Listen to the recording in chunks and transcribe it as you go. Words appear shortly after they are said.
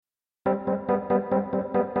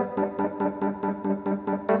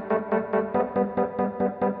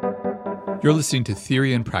You're listening to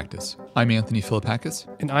Theory and Practice. I'm Anthony Philippakis.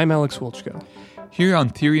 And I'm Alex Wolchko. Here on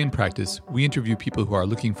Theory and Practice, we interview people who are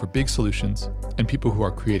looking for big solutions and people who are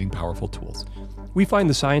creating powerful tools. We find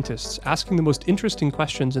the scientists asking the most interesting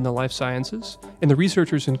questions in the life sciences and the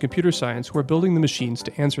researchers in computer science who are building the machines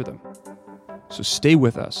to answer them. So stay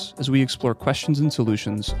with us as we explore questions and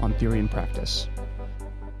solutions on Theory and Practice.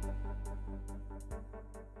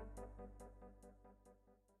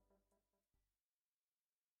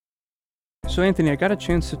 So Anthony, I got a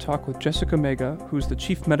chance to talk with Jessica Mega, who's the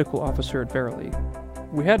Chief Medical Officer at Verily.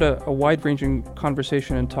 We had a wide-ranging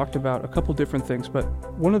conversation and talked about a couple different things, but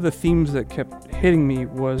one of the themes that kept hitting me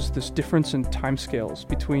was this difference in timescales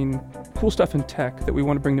between cool stuff in tech that we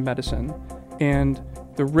want to bring to medicine and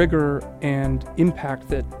the rigor and impact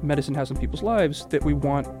that medicine has on people's lives that we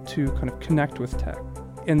want to kind of connect with tech.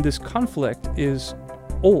 And this conflict is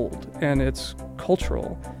old and it's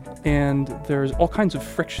cultural, and there's all kinds of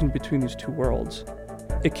friction between these two worlds.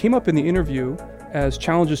 It came up in the interview as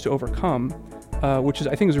challenges to overcome, which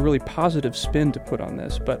I think is a really positive spin to put on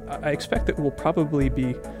this, but I expect that we'll probably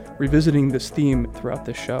be revisiting this theme throughout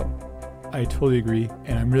this show. I totally agree,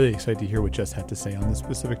 and I'm really excited to hear what Jess had to say on this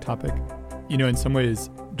specific topic. You know, in some ways,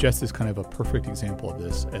 Jess is kind of a perfect example of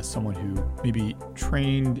this as someone who maybe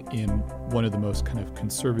trained in one of the most kind of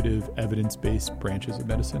conservative, evidence-based branches of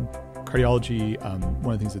medicine. Cardiology,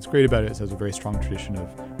 one of the things that's great about it is it has a very strong tradition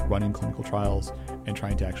of running clinical trials and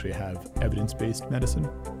trying to actually have evidence-based medicine.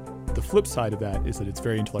 The flip side of that is that it's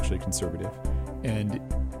very intellectually conservative. And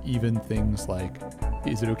even things like,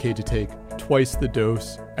 is it okay to take twice the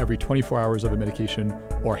dose every 24 hours of a medication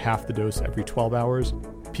or half the dose every 12 hours?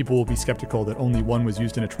 People will be skeptical that only one was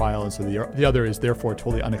used in a trial, and so the other is therefore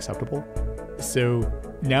totally unacceptable. So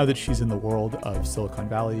now that she's in the world of Silicon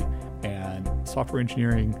Valley and software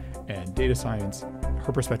engineering and data science,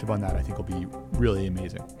 her perspective on that I think will be really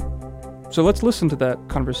amazing. So let's listen to that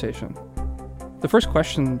conversation. The first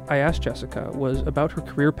question I asked Jessica was about her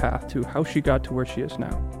career path to how she got to where she is now.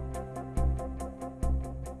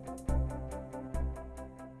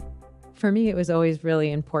 For me, it was always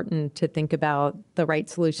really important to think about the right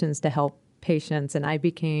solutions to help patients, and I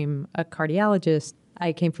became a cardiologist.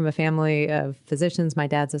 I came from a family of physicians. My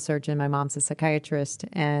dad's a surgeon, my mom's a psychiatrist,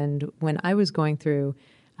 and when I was going through,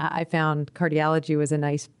 I found cardiology was a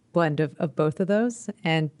nice blend of both of those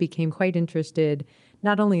and became quite interested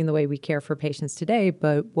not only in the way we care for patients today,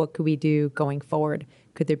 but what could we do going forward?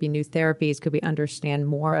 Could there be new therapies? Could we understand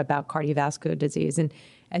more about cardiovascular disease? And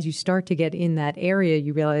as you start to get in that area,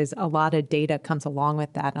 you realize a lot of data comes along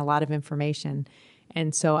with that and a lot of information.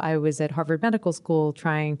 And so I was at Harvard Medical School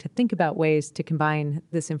trying to think about ways to combine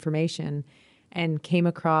this information and came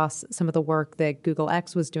across some of the work that Google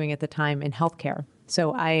X was doing at the time in healthcare.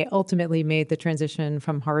 So I ultimately made the transition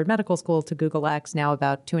from Harvard Medical School to Google X now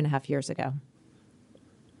about 2.5 years ago.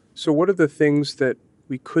 So what are the things that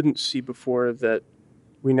we couldn't see before that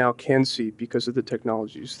we now can see because of the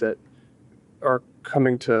technologies that are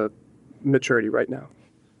coming to maturity right now?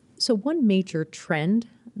 So one major trend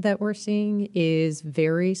that we're seeing is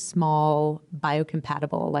very small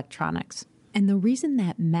biocompatible electronics. And the reason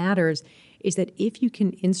that matters is that if you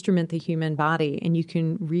can instrument the human body and you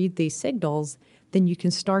can read these signals, then you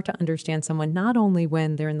can start to understand someone not only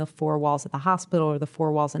when they're in the four walls of the hospital or the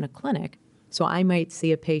four walls in a clinic. So I might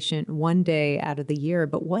see a patient one day out of the year,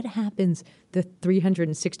 but what happens the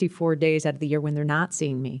 364 days out of the year when they're not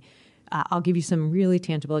seeing me? I'll give you some really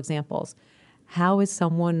tangible examples. How is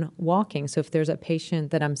someone walking? So if there's a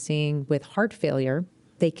patient that I'm seeing with heart failure,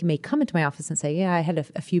 they may come into my office and say, yeah, I had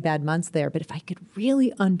a few bad months there. But if I could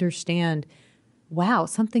really understand, wow,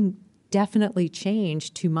 something definitely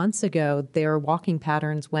changed 2 months ago. Their walking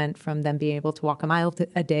patterns went from them being able to walk a mile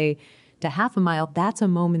a day to half a mile. That's a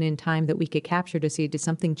moment in time that we could capture to see, did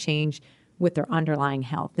something change with their underlying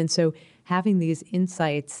health? And so having these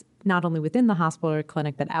insights, not only within the hospital or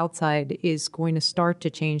clinic, but outside, is going to start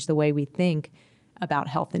to change the way we think about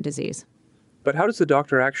health and disease. But how does the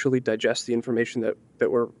doctor actually digest the information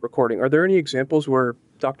that we're recording? Are there any examples where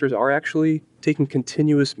doctors are actually taking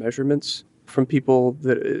continuous measurements from people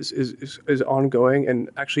that is ongoing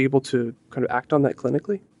and actually able to kind of act on that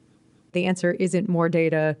clinically? The answer isn't more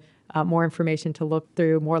data, more information to look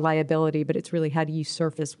through, more liability, but it's really how do you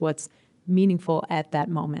surface what's meaningful at that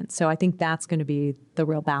moment. So I think that's going to be the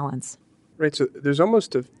real balance. Right, so there's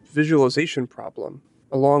almost a visualization problem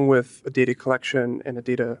along with a data collection and a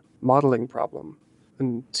data modeling problem.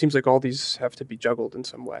 And it seems like all these have to be juggled in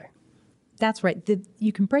some way. That's right.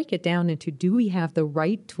 You can break it down into, do we have the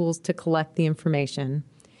right tools to collect the information?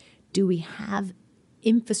 Do we have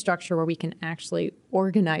infrastructure where we can actually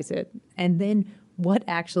organize it? And then what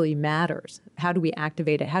actually matters? How do we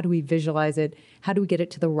activate it? How do we visualize it? How do we get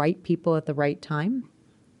it to the right people at the right time?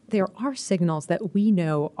 There are signals that we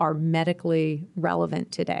know are medically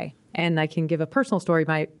relevant today. And I can give a personal story.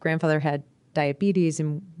 My grandfather had diabetes,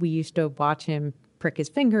 and we used to watch him prick his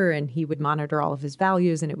finger, and he would monitor all of his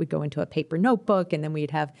values, and it would go into a paper notebook, and then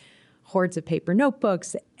we'd have hordes of paper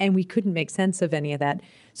notebooks, and we couldn't make sense of any of that.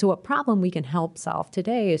 So a problem we can help solve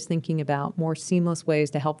today is thinking about more seamless ways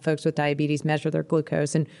to help folks with diabetes measure their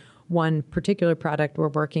glucose. And one particular product we're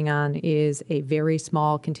working on is a very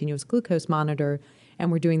small continuous glucose monitor,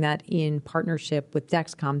 and we're doing that in partnership with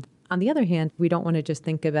Dexcom. On the other hand, we don't want to just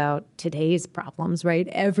think about today's problems, right?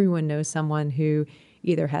 Everyone knows someone who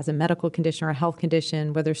either has a medical condition or a health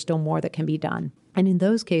condition where there's still more that can be done. And in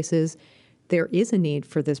those cases, there is a need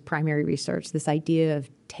for this primary research, this idea of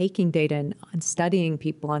taking data and studying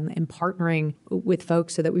people and partnering with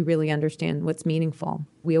folks so that we really understand what's meaningful.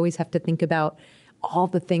 We always have to think about all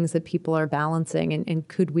the things that people are balancing, and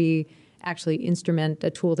could we actually instrument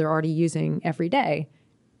a tool they're already using every day?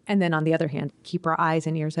 And then on the other hand, keep our eyes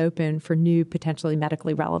and ears open for new, potentially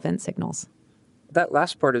medically relevant signals. That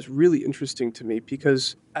last part is really interesting to me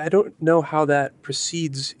because I don't know how that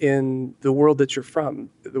proceeds in the world that you're from,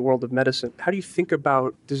 the world of medicine. How do you think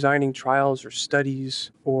about designing trials or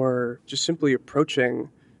studies or just simply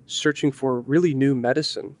searching for really new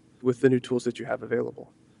medicine with the new tools that you have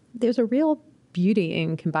available? There's a real beauty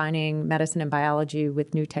in combining medicine and biology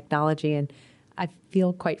with new technology, and I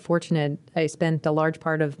feel quite fortunate. I spent a large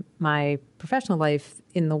part of my professional life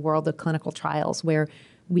in the world of clinical trials where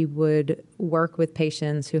we would work with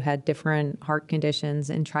patients who had different heart conditions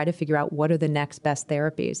and try to figure out what are the next best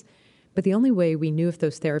therapies. But the only way we knew if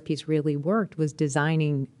those therapies really worked was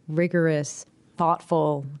designing rigorous,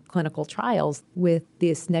 thoughtful clinical trials with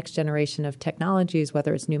this next generation of technologies,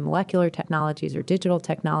 whether it's new molecular technologies or digital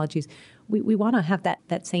technologies. We want to have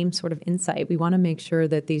that same sort of insight. We want to make sure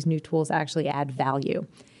that these new tools actually add value.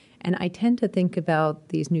 And I tend to think about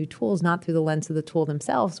these new tools not through the lens of the tool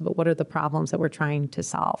themselves, but what are the problems that we're trying to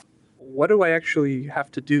solve? What do I actually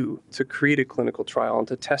have to do to create a clinical trial and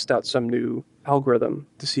to test out some new algorithm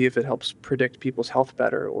to see if it helps predict people's health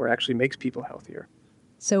better or actually makes people healthier?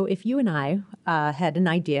 So if you and I had an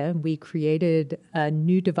idea, we created a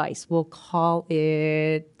new device. We'll call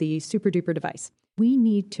it the super duper device. We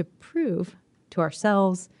need to prove to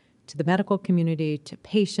ourselves, to the medical community, to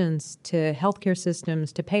patients, to healthcare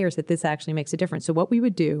systems, to payers that this actually makes a difference. So what we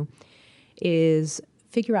would do is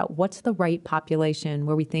figure out what's the right population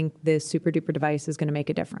where we think this super duper device is going to make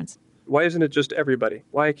a difference. Why isn't it just everybody?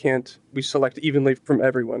 Why can't we select evenly from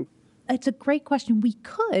everyone? It's a great question. We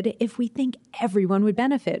could if we think everyone would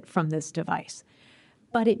benefit from this device.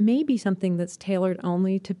 But it may be something that's tailored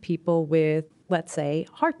only to people with, let's say,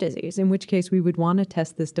 heart disease, in which case we would want to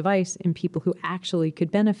test this device in people who actually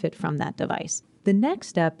could benefit from that device. The next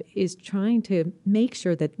step is trying to make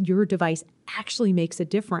sure that your device actually makes a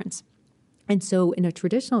difference. And so in a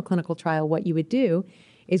traditional clinical trial, what you would do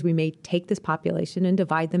is we may take this population and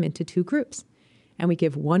divide them into two groups. And we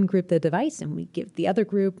give one group the device, and we give the other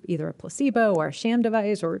group either a placebo or a sham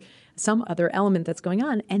device or some other element that's going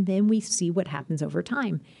on, and then we see what happens over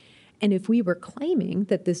time. And if we were claiming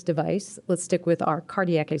that this device, let's stick with our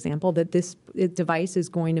cardiac example, that this device is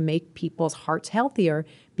going to make people's hearts healthier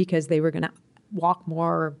because they were going to walk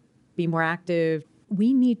more, be more active,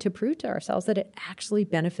 we need to prove to ourselves that it actually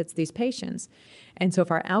benefits these patients. And so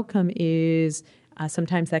if our outcome is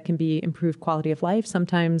sometimes that can be improved quality of life.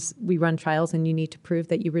 Sometimes we run trials and you need to prove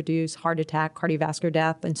that you reduce heart attack, cardiovascular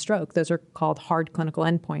death, and stroke. Those are called hard clinical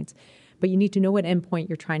endpoints. But you need to know what endpoint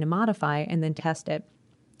you're trying to modify and then test it.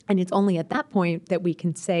 And it's only at that point that we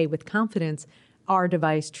can say with confidence, our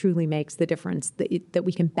device truly makes the difference, that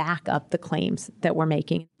we can back up the claims that we're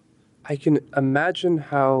making. I can imagine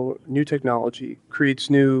how new technology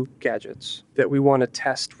creates new gadgets that we want to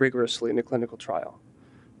test rigorously in a clinical trial.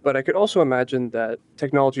 But I could also imagine that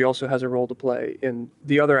technology also has a role to play in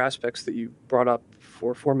the other aspects that you brought up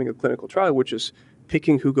for forming a clinical trial, which is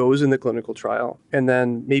picking who goes in the clinical trial and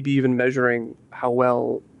then maybe even measuring how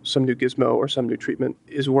well some new gizmo or some new treatment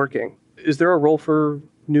is working. Is there a role for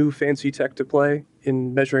new fancy tech to play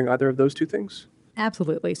in measuring either of those two things?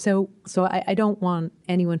 Absolutely. So I don't want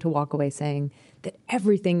anyone to walk away saying that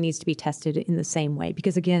everything needs to be tested in the same way,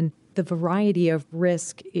 because again, the variety of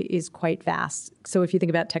risk is quite vast. So if you think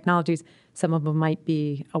about technologies, some of them might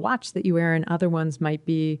be a watch that you wear, and other ones might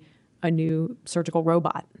be a new surgical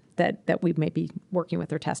robot that we may be working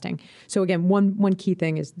with or testing. So again, one key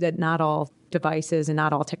thing is that not all devices and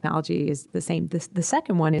not all technology is the same. The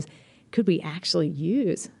second one is, could we actually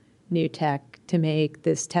use new tech to make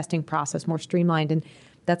this testing process more streamlined? And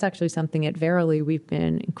That's actually something at Verily we've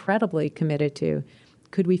been incredibly committed to.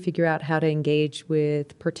 Could we figure out how to engage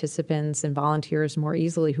with participants and volunteers more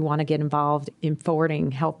easily who want to get involved in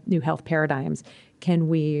forwarding new health paradigms? Can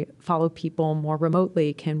we follow people more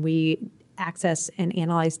remotely? Can we access and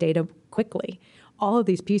analyze data quickly? All of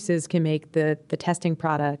these pieces can make the testing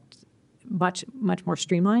product much more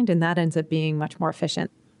streamlined, and that ends up being much more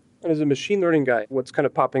efficient. And as a machine learning guy, what's kind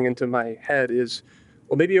of popping into my head is,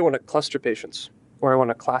 well, maybe I want to cluster patients, or I want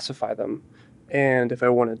to classify them. And if I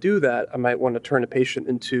want to do that, I might want to turn a patient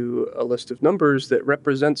into a list of numbers that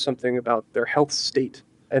represent something about their health state.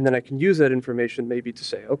 And then I can use that information maybe to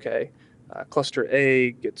say, okay, cluster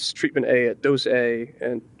A gets treatment A at dose A,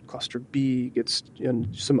 and cluster B gets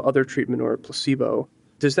some other treatment or a placebo.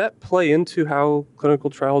 Does that play into how clinical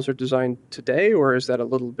trials are designed today, or is that a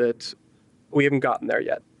little bit, we haven't gotten there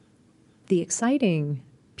yet? The exciting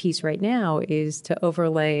piece right now is to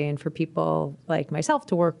overlay and for people like myself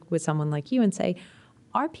to work with someone like you and say,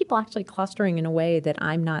 are people actually clustering in a way that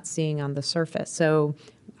I'm not seeing on the surface? So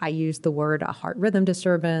I use the word a heart rhythm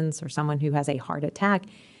disturbance or someone who has a heart attack.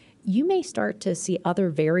 You may start to see other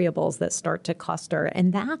variables that start to cluster.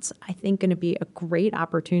 And that's, I think, going to be a great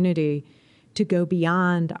opportunity to go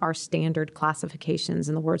beyond our standard classifications.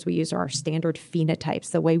 And the words we use are our standard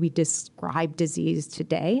phenotypes, the way we describe disease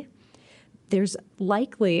today. There's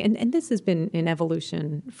likely, and this has been in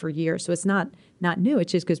evolution for years, so it's not new. It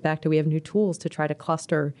just goes back to we have new tools to try to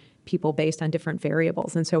cluster people based on different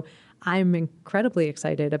variables. And so I'm incredibly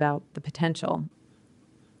excited about the potential.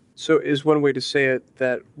 So is one way to say it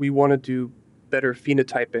that we want to do better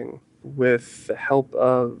phenotyping with the help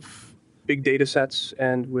of big data sets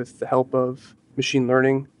and with the help of machine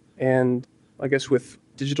learning and I guess with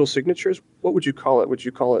digital signatures? What would you call it? Would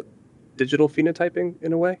you call it digital phenotyping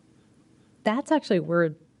in a way? That's actually a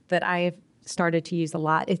word that I've started to use a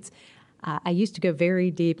lot. It's I used to go very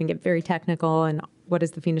deep and get very technical and what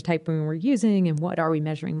is the phenotyping we're using and what are we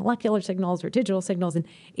measuring, molecular signals or digital signals? And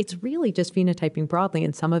it's really just phenotyping broadly,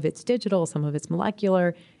 and some of it's digital, some of it's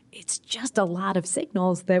molecular. It's just a lot of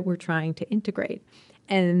signals that we're trying to integrate.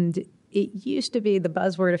 And it used to be the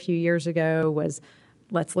buzzword a few years ago was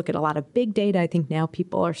let's look at a lot of big data. I think now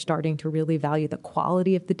people are starting to really value the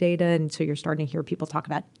quality of the data. And so you're starting to hear people talk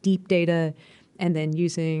about deep data and then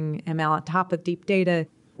using ML on top of deep data.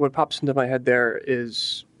 What pops into my head there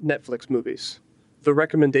is Netflix movies. The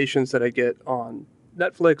recommendations that I get on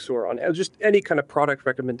Netflix or on just any kind of product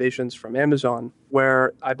recommendations from Amazon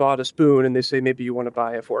where I bought a spoon and they say maybe you want to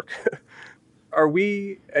buy a fork. Are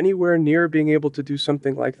we anywhere near being able to do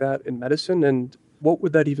something like that in medicine? And what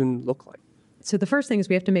would that even look like? So the first thing is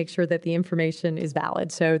we have to make sure that the information is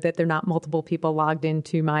valid so that there are not multiple people logged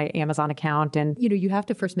into my Amazon account. And, you have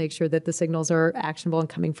to first make sure that the signals are actionable and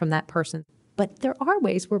coming from that person. But there are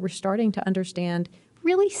ways where we're starting to understand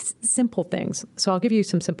really simple things. So I'll give you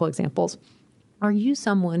some simple examples. Are you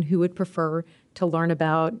someone who would prefer to learn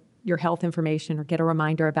about your health information or get a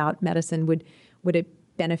reminder about medicine? Would it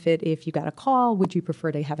benefit if you got a call? Would you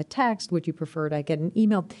prefer to have a text? Would you prefer to get an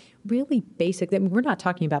email? Really basic. I mean, we're not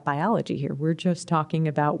talking about biology here. We're just talking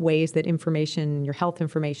about ways that information, your health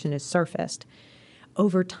information is surfaced.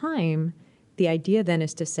 Over time, the idea then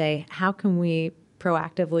is to say, how can we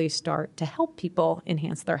proactively start to help people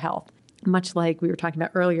enhance their health? Much like we were talking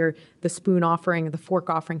about earlier, the spoon offering, the fork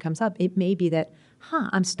offering comes up. It may be that,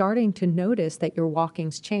 I'm starting to notice that your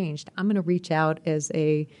walking's changed. I'm going to reach out as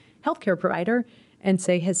a healthcare provider and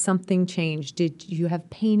say, has something changed? Did you have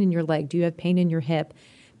pain in your leg? Do you have pain in your hip?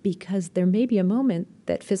 Because there may be a moment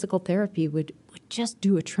that physical therapy would just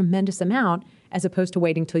do a tremendous amount as opposed to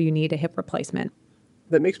waiting till you need a hip replacement.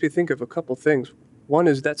 That makes me think of a couple things. One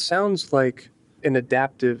is that sounds like an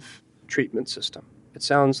adaptive treatment system. It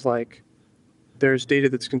sounds like there's data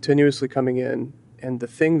that's continuously coming in, and the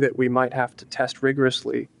thing that we might have to test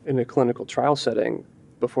rigorously in a clinical trial setting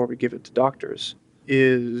before we give it to doctors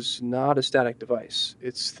is not a static device.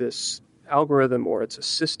 It's this algorithm or it's a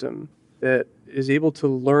system that is able to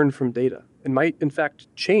learn from data and might, in fact,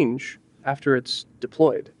 change after it's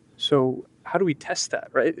deployed. So how do we test that,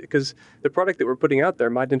 right? Because the product that we're putting out there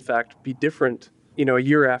might, in fact, be different, a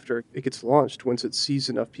year after it gets launched once it sees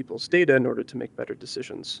enough people's data in order to make better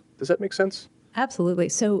decisions. Does that make sense? Absolutely.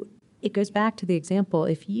 So it goes back to the example.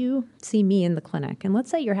 If you see me in the clinic, and let's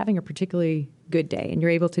say you're having a particularly good day and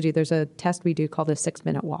you're able to do, there's a test we do called a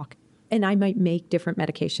 6-minute walk, and I might make different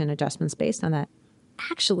medication adjustments based on that.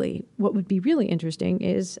 Actually, what would be really interesting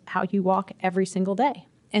is how you walk every single day.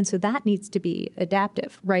 And so that needs to be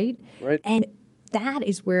adaptive, right? Right. And that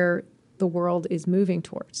is where the world is moving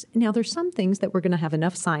towards. Now, there's some things that we're going to have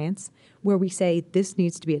enough science where we say this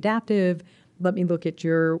needs to be adaptive, let me look at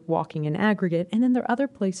your walking in aggregate. And then there are other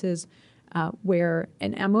places where,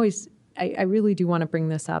 and I really do want to bring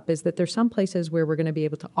this up, is that there's some places where we're going to be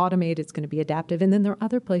able to automate, it's going to be adaptive. And then there are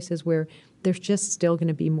other places where there's just still going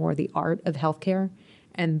to be more the art of healthcare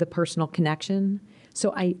and the personal connection.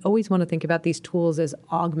 So I always want to think about these tools as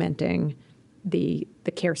augmenting the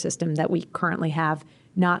care system that we currently have,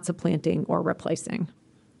 not supplanting or replacing.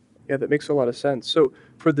 Yeah, that makes a lot of sense. So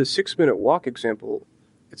for the 6-minute walk example,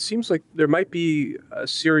 it seems like there might be a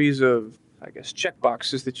series of, I guess, check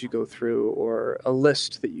boxes that you go through, or a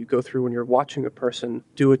list that you go through when you're watching a person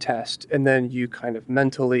do a test, and then you kind of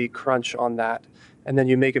mentally crunch on that, and then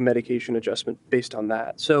you make a medication adjustment based on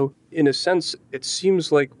that. So in a sense, it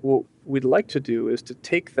seems like what we'd like to do is to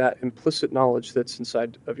take that implicit knowledge that's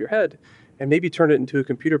inside of your head and maybe turn it into a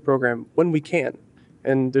computer program when we can.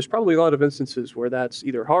 And there's probably a lot of instances where that's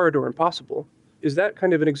either hard or impossible. Is that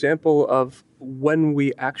kind of an example of when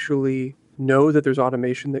we actually know that there's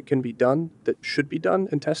automation that can be done, that should be done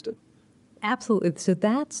and tested? Absolutely. So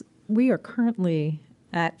we are currently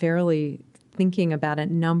at Verily thinking about a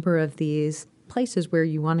number of these places where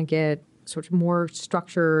you want to get sort of more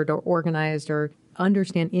structured or organized or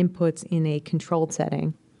understand inputs in a controlled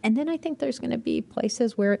setting. And then I think there's going to be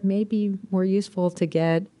places where it may be more useful to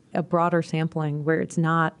get a broader sampling where it's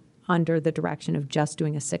not under the direction of just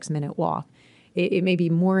doing a 6-minute walk. It may be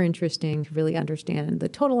more interesting to really understand the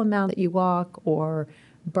total amount that you walk or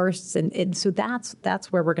bursts. And so that's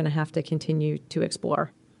where we're going to have to continue to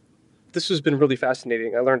explore. This has been really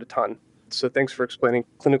fascinating. I learned a ton. So thanks for explaining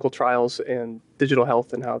clinical trials and digital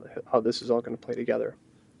health and how this is all going to play together.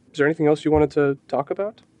 Is there anything else you wanted to talk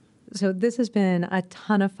about? So this has been a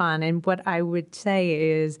ton of fun. And what I would say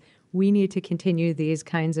is we need to continue these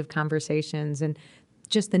kinds of conversations. And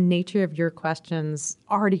just the nature of your questions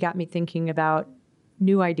already got me thinking about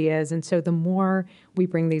new ideas. And so the more we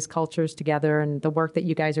bring these cultures together and the work that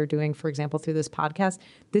you guys are doing, for example, through this podcast,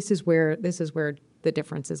 this is where the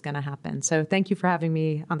difference is going to happen. So thank you for having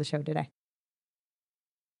me on the show today.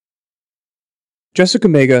 Jessica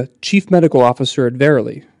Mega, Chief Medical Officer at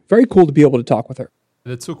Verily. Very cool to be able to talk with her.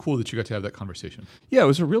 That's so cool that you got to have that conversation. Yeah, it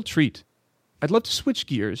was a real treat. I'd love to switch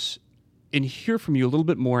gears and hear from you a little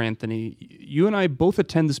bit more, Anthony. You and I both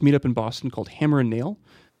attend this meetup in Boston called Hammer and Nail,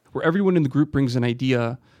 where everyone in the group brings an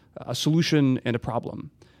idea, a solution, and a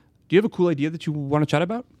problem. Do you have a cool idea that you want to chat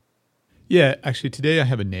about? Yeah, actually, today I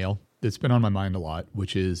have a nail that's been on my mind a lot,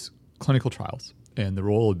 which is clinical trials and the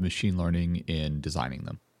role of machine learning in designing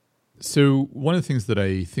them. So one of the things that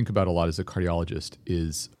I think about a lot as a cardiologist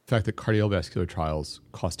is the fact that cardiovascular trials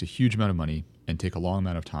cost a huge amount of money and take a long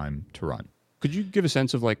amount of time to run. Could you give a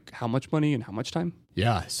sense of like how much money and how much time?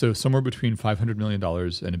 Yeah, so somewhere between $500 million and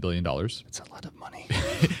 $1 billion. It's a lot of money.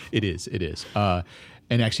 It is.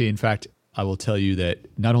 And actually, in fact, I will tell you that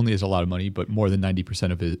not only is a lot of money, but more than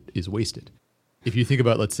 90% of it is wasted. If you think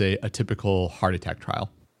about, let's say, a typical heart attack trial,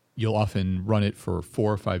 you'll often run it for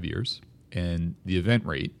 4 or 5 years, and the event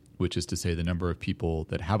rate, which is to say the number of people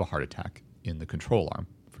that have a heart attack in the control arm,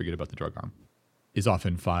 forget about the drug arm, is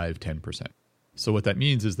often 5-10%. So what that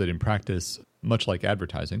means is that in practice, much like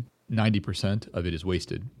advertising, 90% of it is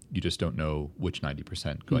wasted. You just don't know which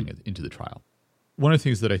 90% going into the trial. One of the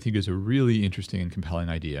things that I think is a really interesting and compelling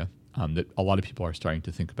idea that a lot of people are starting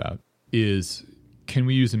to think about is, can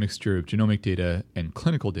we use a mixture of genomic data and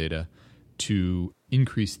clinical data to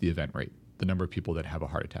increase the event rate, the number of people that have a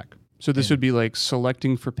heart attack? So this would be like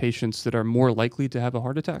selecting for patients that are more likely to have a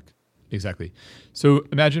heart attack? Exactly. So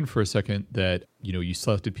imagine for a second that you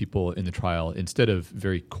selected people in the trial instead of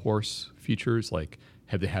very coarse features like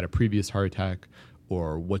have they had a previous heart attack,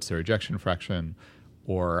 or what's their ejection fraction,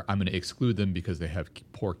 or I'm going to exclude them because they have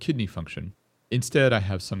poor kidney function. Instead, I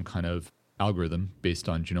have some kind of algorithm based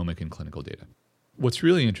on genomic and clinical data. What's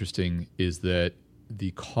really interesting is that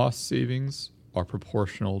the cost savings are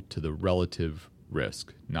proportional to the relative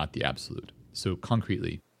risk, not the absolute. So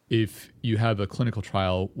concretely, if you have a clinical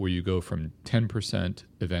trial where you go from 10%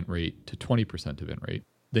 event rate to 20% event rate,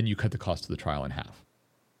 then you cut the cost of the trial in half.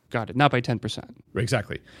 Got it. Not by 10%.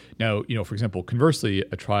 Exactly. Now, for example, conversely,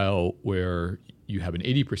 a trial where you have an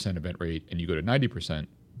 80% event rate and you go to 90%,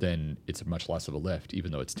 then it's much less of a lift,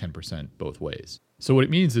 even though it's 10% both ways. So what it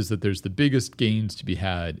means is that there's the biggest gains to be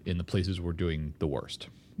had in the places we're doing the worst,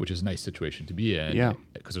 which is a nice situation to be in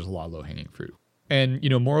because there's a lot of low-hanging fruit. And,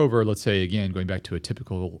 moreover, let's say, again, going back to a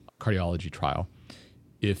typical cardiology trial,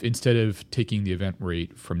 if instead of taking the event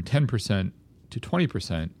rate from 10% to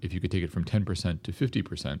 20%, if you could take it from 10% to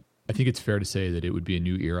 50%, I think it's fair to say that it would be a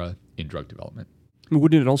new era in drug development.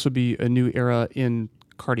 Wouldn't it also be a new era in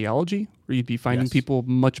cardiology, where you'd be finding Yes. people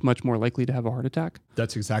much, much more likely to have a heart attack?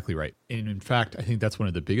 That's exactly right. And in fact, I think that's one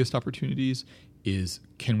of the biggest opportunities is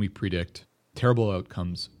can we predict terrible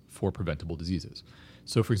outcomes for preventable diseases?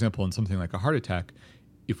 So for example, in something like a heart attack,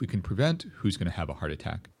 if we can prevent who's going to have a heart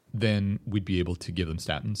attack, then we'd be able to give them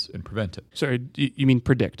statins and prevent it. Sorry, you mean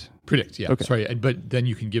predict? Predict, yeah. Okay. Sorry, but then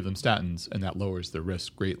you can give them statins, and that lowers the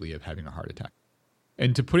risk greatly of having a heart attack.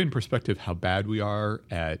 And to put in perspective how bad we are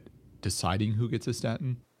at deciding who gets a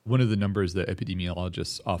statin, one of the numbers that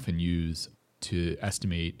epidemiologists often use to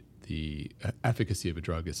estimate the efficacy of a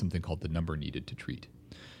drug is something called the number needed to treat,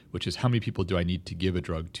 which is how many people do I need to give a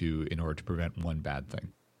drug to in order to prevent one bad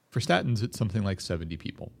thing. For statins, it's something like 70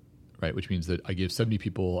 people. Right, which means that I give 70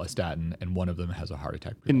 people a statin and one of them has a heart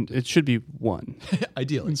attack. And it should be 1.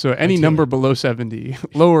 Ideally. So any number below 70,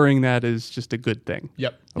 lowering that is just a good thing.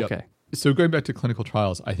 Yep. Okay. So going back to clinical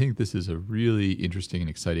trials, I think this is a really interesting and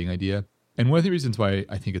exciting idea. And one of the reasons why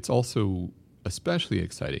I think it's also especially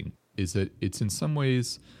exciting is that it's in some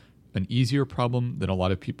ways an easier problem than a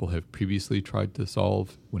lot of people have previously tried to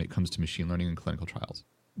solve when it comes to machine learning and clinical trials.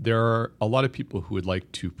 There are a lot of people who would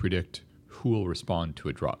like to predict who will respond to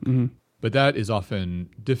a drug. Mm-hmm. But that is often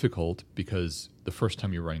difficult because the first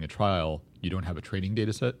time you're running a trial, you don't have a training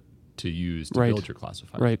data set to use to build your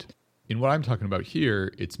classifier. Right. In what I'm talking about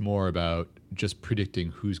here, it's more about just predicting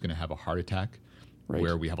who's going to have a heart attack,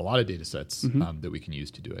 where we have a lot of data sets that we can use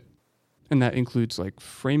to do it. And that includes like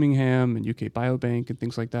Framingham and UK Biobank and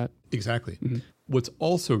things like that? Exactly. Mm-hmm. What's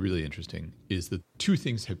also really interesting is that two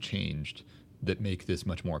things have changed that make this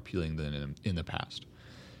much more appealing than in the past.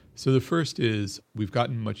 So the first is we've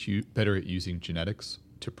gotten much better at using genetics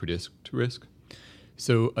to predict risk.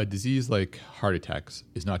 So a disease like heart attacks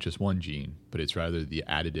is not just one gene, but it's rather the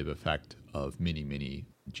additive effect of many, many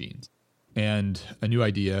genes. And a new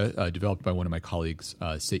idea developed by one of my colleagues,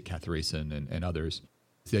 Sate Katharaysan and others,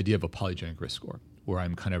 is the idea of a polygenic risk score, where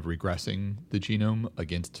I'm kind of regressing the genome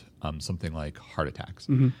against something like heart attacks.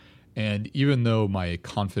 Mm-hmm. And even though my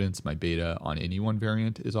confidence, my beta on any one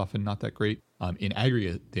variant is often not that great, in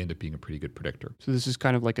aggregate, they end up being a pretty good predictor. So this is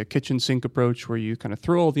kind of like a kitchen sink approach where you kind of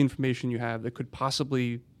throw all the information you have that could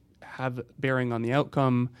possibly have bearing on the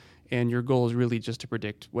outcome, and your goal is really just to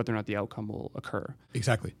predict whether or not the outcome will occur.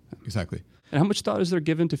 Exactly. And how much thought is there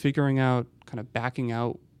given to figuring out, kind of backing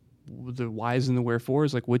out the whys and the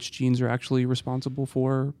wherefores, like which genes are actually responsible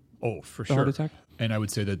for the heart attack? And I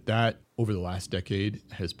would say that over the last decade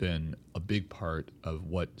has been a big part of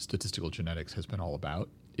what statistical genetics has been all about,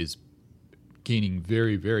 is gaining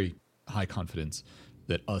very, very high confidence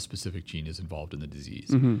that a specific gene is involved in the disease.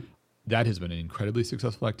 Mm-hmm. That has been an incredibly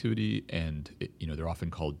successful activity, and they're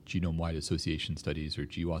often called genome-wide association studies or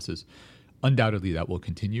GWASs. Undoubtedly, that will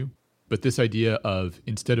continue. But this idea of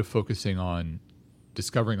instead of focusing on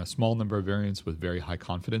discovering a small number of variants with very high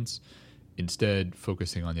confidence, instead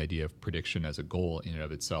focusing on the idea of prediction as a goal in and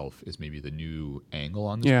of itself is maybe the new angle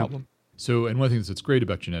on this problem. So, and one of the things that's great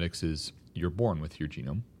about genetics is you're born with your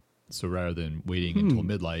genome. So rather than waiting until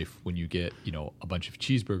midlife when you get, a bunch of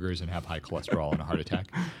cheeseburgers and have high cholesterol and a heart attack,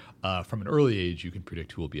 from an early age, you can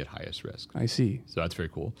predict who will be at highest risk. I see. So that's very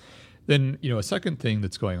cool. Then, a second thing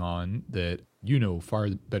that's going on that far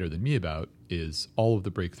better than me about is all of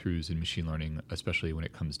the breakthroughs in machine learning, especially when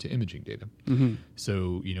it comes to imaging data. Mm-hmm.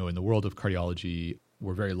 So, in the world of cardiology,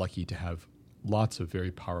 we're very lucky to have lots of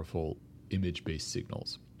very powerful image-based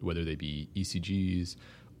signals, whether they be ECGs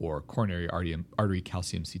or coronary artery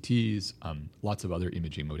calcium CTs, lots of other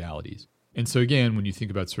imaging modalities. And so again, when you think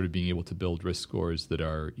about sort of being able to build risk scores that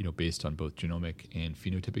are, based on both genomic and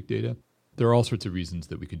phenotypic data, there are all sorts of reasons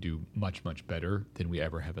that we could do much, much better than we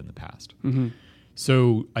ever have in the past. Mm-hmm.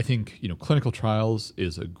 So I think, clinical trials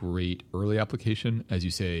is a great early application. As you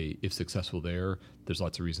say, if successful there's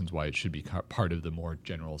lots of reasons why it should be part of the more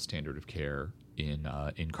general standard of care in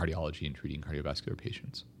cardiology and treating cardiovascular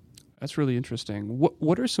patients. That's really interesting.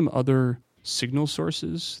 What are some other signal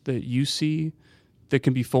sources that you see that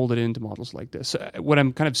can be folded into models like this? What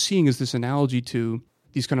I'm kind of seeing is this analogy to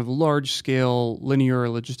these kind of large-scale linear or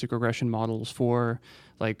logistic regression models for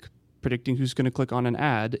like predicting who's going to click on an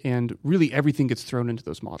ad, and really everything gets thrown into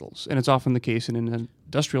those models. And it's often the case in an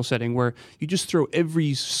industrial setting where you just throw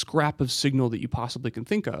every scrap of signal that you possibly can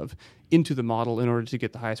think of into the model in order to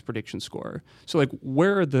get the highest prediction score. So like,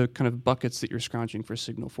 where are the kind of buckets that you're scrounging for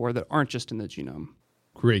signal for that aren't just in the genome?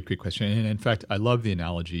 Great question. And in fact, I love the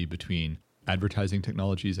analogy between advertising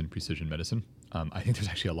technologies and precision medicine. I think there's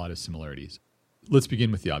actually a lot of similarities. Let's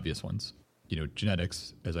begin with the obvious ones.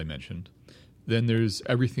 Genetics, as I mentioned. Then there's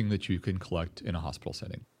everything that you can collect in a hospital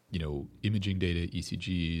setting. imaging data,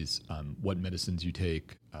 ECGs, what medicines you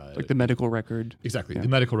take. Like the medical record. Exactly. Yeah. The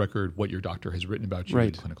medical record, what your doctor has written about you,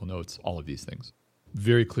 Right. the clinical notes, all of these things.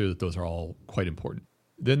 Very clear that those are all quite important.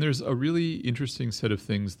 Then there's a really interesting set of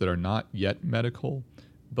things that are not yet medical,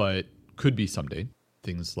 but could be someday.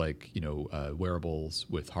 Things like, wearables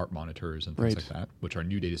with heart monitors and things Right. like that, which are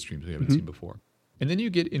new data streams we haven't seen before. And then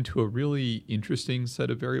you get into a really interesting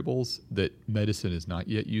set of variables that medicine is not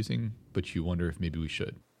yet using, but you wonder if maybe we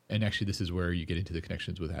should. And actually, this is where you get into the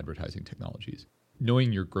connections with advertising technologies.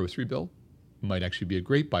 Knowing your grocery bill might actually be a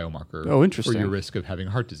great biomarker for your risk of having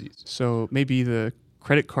heart disease. So maybe the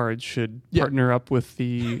credit cards should partner up with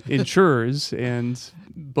the insurers and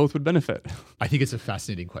both would benefit. I think it's a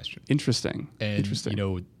fascinating question. Interesting. And,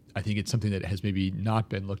 I think it's something that has maybe not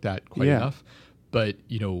been looked at quite enough. But,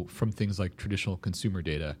 from things like traditional consumer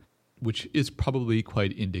data, which is probably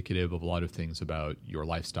quite indicative of a lot of things about your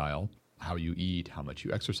lifestyle, how you eat, how much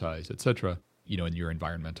you exercise, et cetera, and your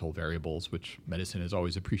environmental variables, which medicine has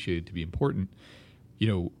always appreciated to be important.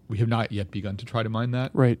 We have not yet begun to try to mine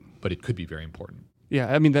that. Right. But it could be very important.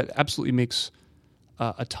 Yeah, I mean, that absolutely makes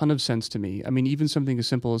a ton of sense to me. I mean, even something as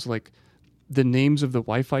simple as like the names of the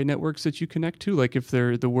Wi-Fi networks that you connect to, like if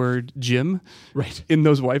they're the word gym in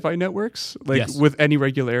those Wi-Fi networks, with any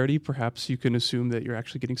regularity, perhaps you can assume that you're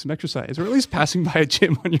actually getting some exercise or at least passing by a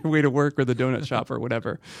gym on your way to work or the donut shop or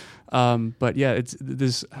whatever. But yeah, it's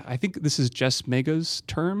this. I think this is Jess Mega's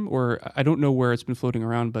term, or I don't know where it's been floating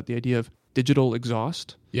around, but the idea of digital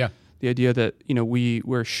exhaust. Yeah. The idea that,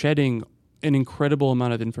 we're shedding an incredible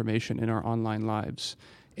amount of information in our online lives,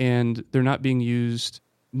 and they're not being used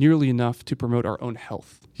nearly enough to promote our own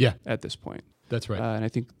health at this point. That's right. And I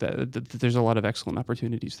think that there's a lot of excellent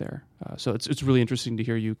opportunities there. So it's really interesting to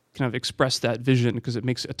hear you kind of express that vision because it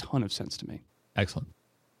makes a ton of sense to me. Excellent.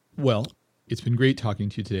 Well, it's been great talking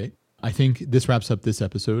to you today. I think this wraps up this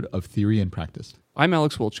episode of Theory and Practice. I'm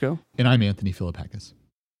Alex Wolchko. And I'm Anthony Philippakis.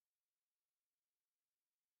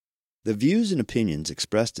 The views and opinions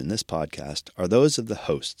expressed in this podcast are those of the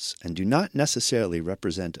hosts and do not necessarily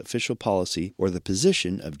represent official policy or the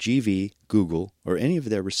position of GV, Google, or any of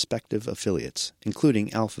their respective affiliates,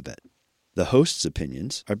 including Alphabet. The hosts'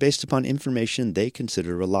 opinions are based upon information they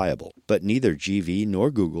consider reliable, but neither GV nor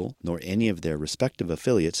Google nor any of their respective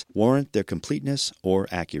affiliates warrant their completeness or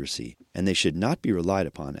accuracy, and they should not be relied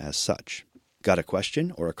upon as such. Got a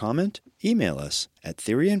question or a comment? Email us at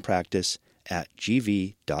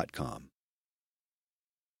theoryandpractice@gv.com.